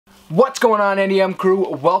What's going on, NEM crew?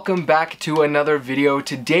 Welcome back to another video.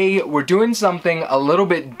 Today we're doing something a little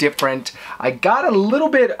bit different. I got a little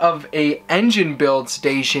bit of a engine build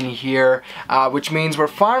station here, which means we're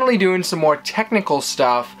finally doing some more technical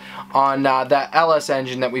stuff on that LS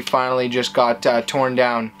engine that we finally just got torn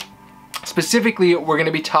down. Specifically, we're going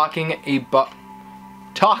to be talking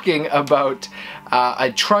about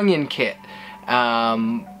a Trunnion kit.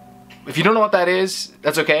 If you don't know what that is,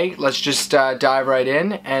 that's okay. Let's just dive right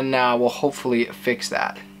in and we'll hopefully fix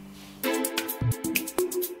that.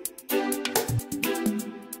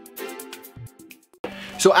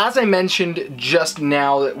 So as I mentioned just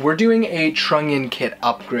now, we're doing a Trunnion Kit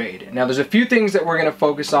upgrade. Now there's a few things that we're going to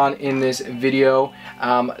focus on in this video.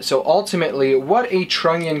 So ultimately, what a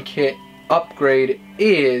Trunnion Kit upgrade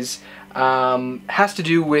is, has to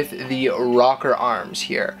do with the rocker arms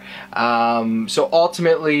here. So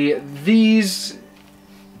ultimately, these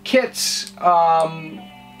kits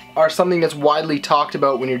are something that's widely talked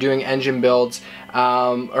about when you're doing engine builds,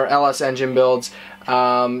 or LS engine builds,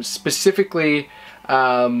 specifically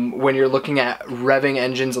when you're looking at revving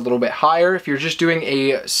engines a little bit higher. If you're just doing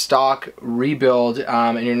a stock rebuild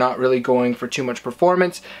and you're not really going for too much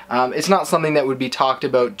performance, it's not something that would be talked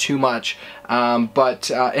about too much. But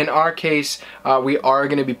in our case, we are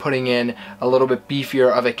going to be putting in a little bit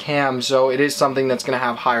beefier of a cam, so it is something that's going to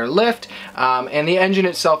have higher lift, and the engine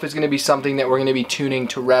itself is going to be something that we're going to be tuning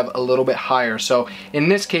to rev a little bit higher. So in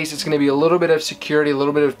this case, it's going to be a little bit of security, a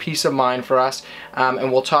little bit of peace of mind for us,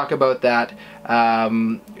 and we'll talk about that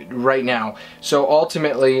right now. So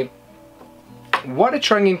ultimately, what a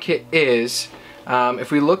Trunnion kit is,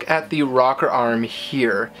 if we look at the rocker arm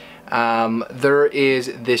here, there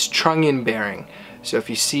is this trunnion bearing. So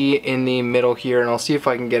if you see in the middle here, and I'll see if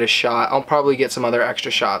I can get a shot, I'll probably get some other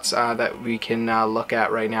extra shots that we can look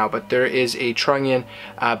at right now, but there is a trunnion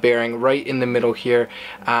bearing right in the middle here,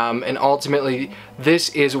 and ultimately this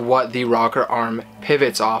is what the rocker arm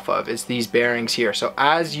pivots off of, is these bearings here. So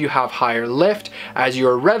as you have higher lift, as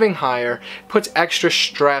you're revving higher, puts extra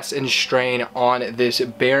stress and strain on this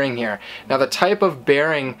bearing here. Now the type of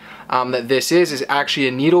bearing that this is actually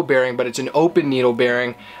a needle bearing, but it's an open needle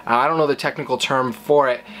bearing. I don't know the technical term for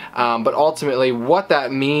it, but ultimately what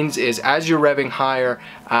that means is as you're revving higher,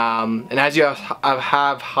 and as you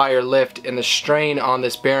have higher lift and the strain on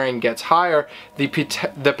this bearing gets higher, the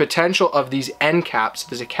potential of these end caps,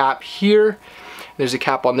 there's a cap here, there's a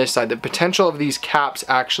cap on this side, the potential of these caps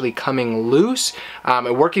actually coming loose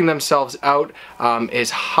and working themselves out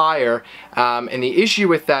is higher, and the issue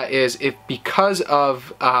with that is because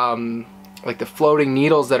of like the floating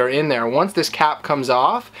needles that are in there, once this cap comes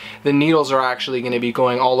off, the needles are actually going to be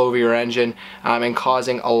going all over your engine and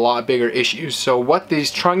causing a lot bigger issues. So what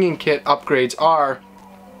these Trunnion kit upgrades are,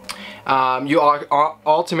 you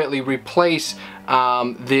ultimately replace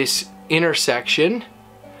this intersection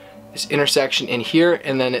in here,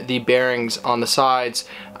 and then the bearings on the sides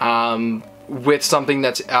with something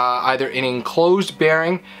that's either an enclosed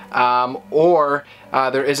bearing, or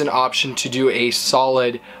there is an option to do a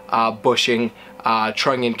solid bushing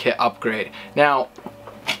Trunnion kit upgrade. Now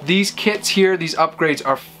these kits here, these upgrades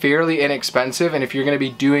are fairly inexpensive, and if you're going to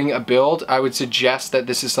be doing a build, I would suggest that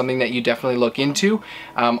this is something that you definitely look into.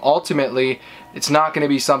 Ultimately, it's not going to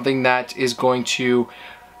be something that is going to,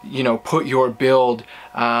 you know, put your build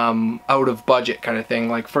out of budget kind of thing.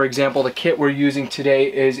 Like for example, the kit we're using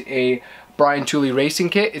today is a Brian Tooley Racing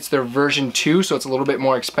kit. It's their version 2, so it's a little bit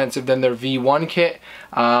more expensive than their V1 kit.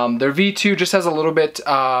 Their V2 just has a little bit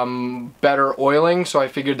better oiling, so I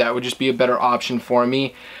figured that would just be a better option for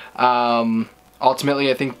me. Ultimately,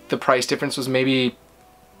 I think the price difference was maybe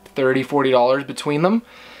 $30–40 between them,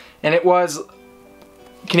 and it was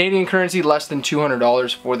Canadian currency less than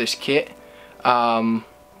 $200 for this kit.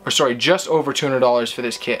 Or sorry, just over $200 for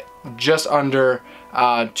this kit, just under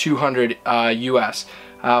 200 US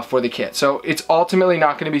for the kit. So it's ultimately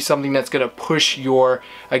not going to be something that's going to push your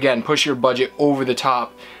budget over the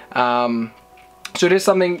top. So it is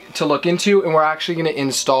something to look into, and we're actually going to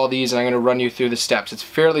install these, and I'm going to run you through the steps. It's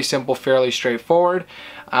fairly simple, fairly straightforward,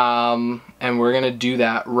 and we're going to do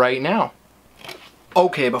that right now.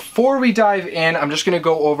 Okay, before we dive in, I'm just going to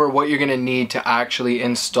go over what you're going to need to actually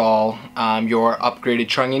install your upgraded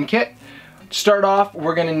Trunnion kit. To start off,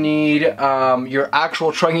 we're going to need your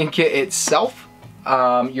actual Trunnion kit itself.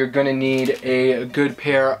 You're going to need a good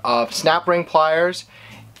pair of snap ring pliers.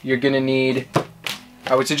 You're going to need,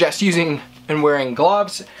 I would suggest using and wearing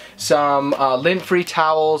gloves, some lint-free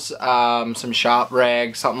towels, some shop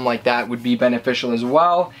rags, something like that would be beneficial as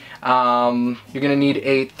well. You're gonna need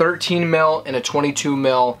a 13 mil and a 22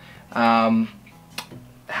 mil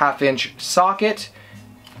half-inch socket.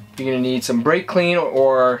 You're going to need some brake clean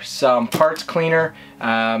or some parts cleaner.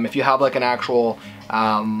 If you have like an actual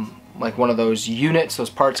like one of those units, those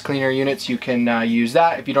parts cleaner units, you can use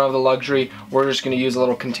that. If you don't have the luxury, we're just going to use a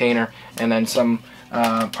little container and then some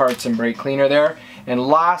parts and brake cleaner there. And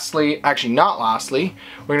lastly, actually not lastly,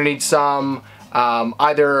 we're going to need some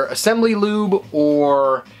either assembly lube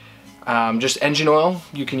or just engine oil.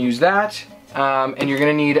 You can use that. And you're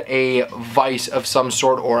going to need a vise of some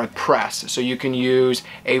sort or a press. So you can use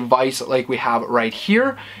a vise like we have right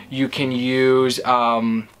here. You can use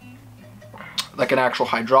like an actual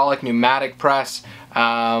hydraulic pneumatic press,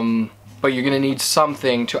 but you're going to need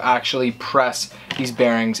something to actually press these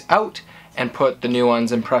bearings out and put the new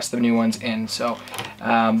ones and press the new ones in. So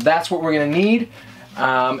that's what we're going to need,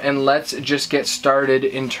 and let's just get started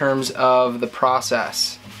in terms of the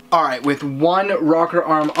process. Alright, with one rocker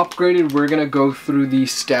arm upgraded, we're going to go through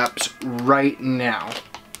these steps right now.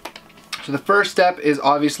 So the first step is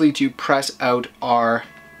obviously to press out our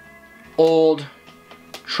old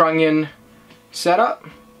trunnion setup.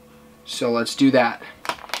 So let's do that.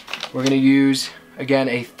 We're going to use, again,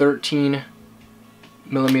 a 13mm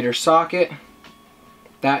socket.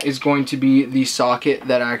 That is going to be the socket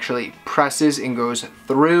that actually presses and goes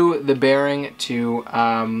through the bearing to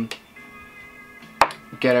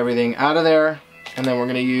get everything out of there. And then we're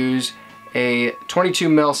going to use a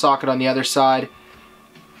 22mm socket on the other side.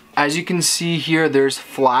 As you can see here, there's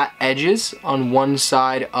flat edges on one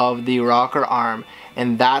side of the rocker arm,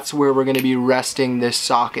 and that's where we're going to be resting this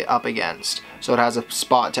socket up against. So it has a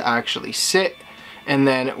spot to actually sit, and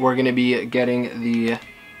then we're going to be getting the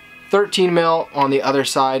 13mm on the other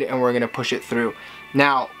side, and we're going to push it through.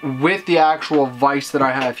 Now, with the actual vise that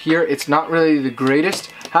I have here, it's not really the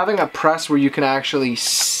greatest. Having a press where you can actually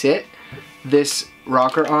sit this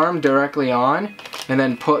rocker arm directly on and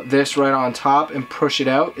then put this right on top and push it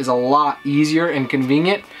out is a lot easier and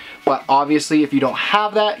convenient. But obviously, if you don't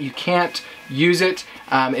have that, you can't use it.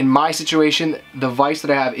 In my situation, the vise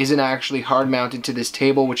that I have isn't actually hard mounted to this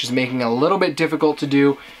table, which is making it a little bit difficult to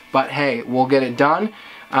do, but hey, we'll get it done.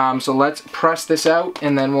 So let's press this out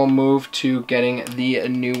and then we'll move to getting the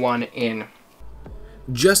new one in.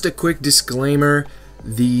 Just a quick disclaimer,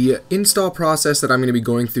 the install process that I'm going to be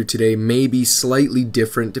going through today may be slightly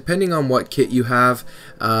different depending on what kit you have,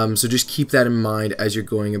 so just keep that in mind as you're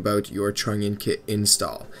going about your Trunnion kit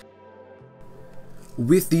install.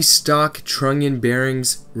 With the stock Trunnion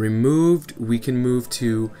bearings removed, we can move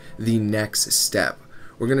to the next step.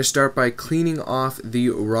 We're going to start by cleaning off the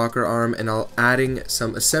rocker arm and adding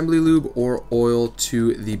some assembly lube or oil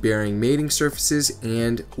to the bearing mating surfaces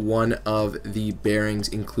and one of the bearings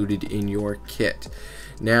included in your kit.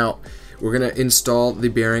 Now, we're going to install the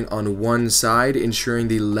bearing on one side, ensuring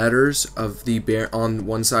the letters of the on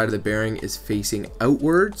one side of the bearing is facing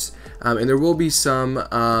outwards. And there will be some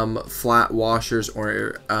flat washers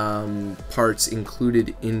or parts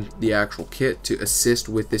included in the actual kit to assist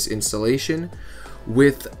with this installation.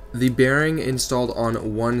 With the bearing installed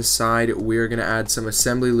on one side, we're going to add some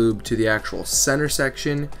assembly lube to the actual center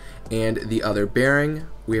section and the other bearing.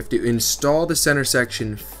 We have to install the center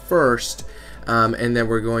section first, and then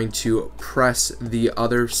we're going to press the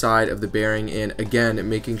other side of the bearing in, again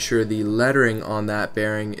making sure the lettering on that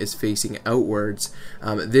bearing is facing outwards.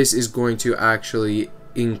 This is going to actually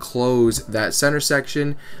enclose that center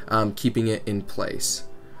section, keeping it in place.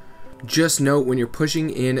 Just note, when you're pushing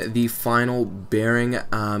in the final bearing,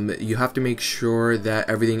 you have to make sure that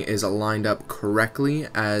everything is lined up correctly,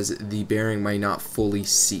 as the bearing might not fully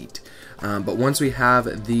seat. But once we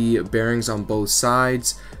have the bearings on both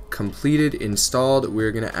sides completed, installed,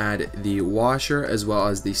 we're going to add the washer as well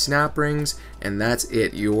as the snap rings, and that's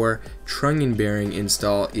it. Your Trunnion bearing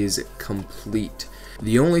install is complete.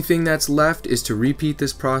 The only thing that's left is to repeat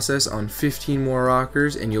this process on 15 more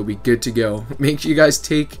rockers and you'll be good to go. Make sure you guys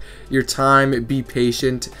take your time, be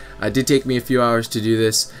patient. It did take me a few hours to do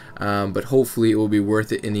this, but hopefully it will be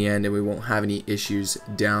worth it in the end and we won't have any issues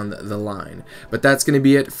down the line. But that's going to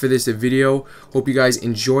be it for this video. Hope you guys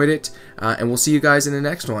enjoyed it, and we'll see you guys in the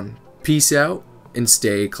next one. Peace out and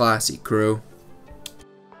stay classy, crew.